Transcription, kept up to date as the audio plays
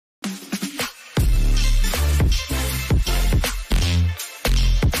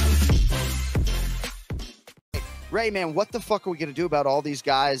Ray, man, what the fuck are we gonna do about all these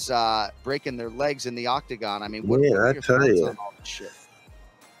guys breaking their legs in the octagon? I mean, what are I your tell thoughts you, on all this shit?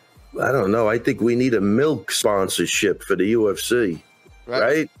 I don't know. I think we need a milk sponsorship for the UFC,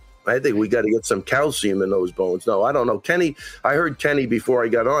 right? I think we got to get some calcium in those bones. No, I don't know. Kenny, I heard Kenny before I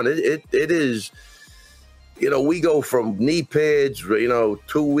got on. It is, you know, we go from knee pads, you know,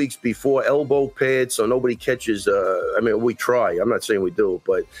 2 weeks before elbow pads, so nobody catches. I mean, we try. I'm not saying we do,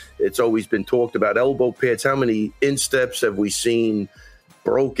 but it's always been talked about elbow pads. How many insteps have we seen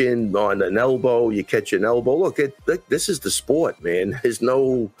broken on an elbow? You catch an elbow. Look, this is the sport, man. There's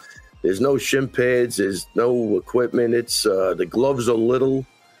no shin pads. There's no equipment. It's the gloves are little.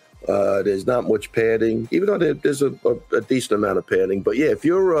 There's not much padding, even though there's a decent amount of padding. But yeah, if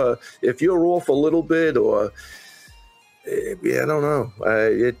you're off a little bit, or yeah, I don't know.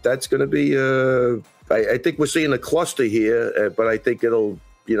 That's going to be. I think we're seeing a cluster here, but I think it'll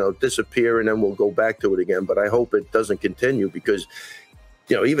disappear and then we'll go back to it again. But I hope it doesn't continue because.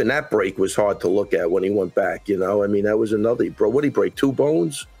 Even that break was hard to look at when he went back. I mean, that was another. Bro, what did he break? 2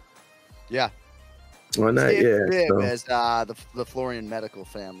 bones? Yeah. On that, As the Florian medical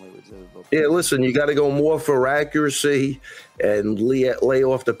family was. Yeah, listen, you got to go more for accuracy and lay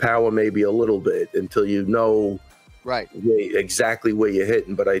off the power maybe a little bit until you know exactly where you're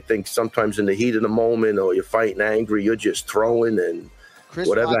hitting. But I think sometimes in the heat of the moment or you're fighting angry, you're just throwing and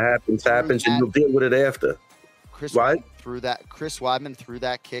whatever happens, and you'll deal with it after. Chris Weidman threw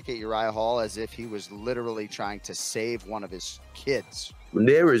that kick at Uriah Hall as if he was literally trying to save one of his kids.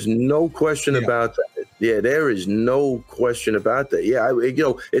 There is no question about that. Yeah, there is no question about that. Yeah,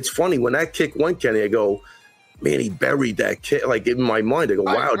 it's funny when that kick went, Kenny. I go, man, he buried that kick. Like in my mind, I go,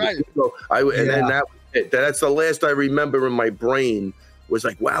 wow. And then that's the last I remember in my brain was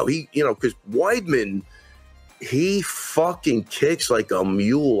like, wow, because Weidman, he fucking kicks like a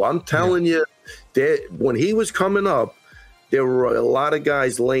mule. I'm telling you. When he was coming up, there were a lot of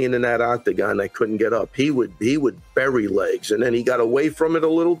guys laying in that octagon that couldn't get up. He would bury legs, and then he got away from it a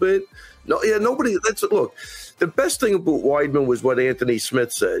little bit. Nobody. Look. The best thing about Weidman was what Anthony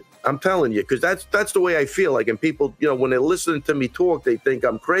Smith said. I'm telling you, because that's the way I feel. Like, and people, when they're listening to me talk, they think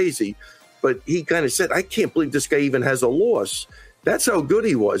I'm crazy. But he kind of said, "I can't believe this guy even has a loss." That's how good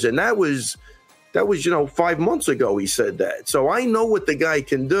he was, and that was 5 months ago. He said that, so I know what the guy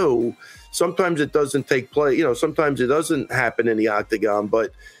can do. Sometimes it doesn't take place. Sometimes it doesn't happen in the octagon.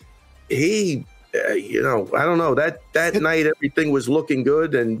 But he, I don't know. That night everything was looking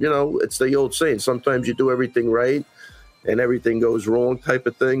good, and it's the old saying: sometimes you do everything right, and everything goes wrong, type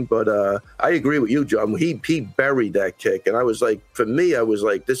of thing. But I agree with you, John. He buried that kick, and I was like, for me, I was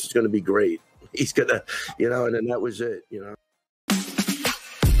like, this is going to be great. He's gonna, and then that was it.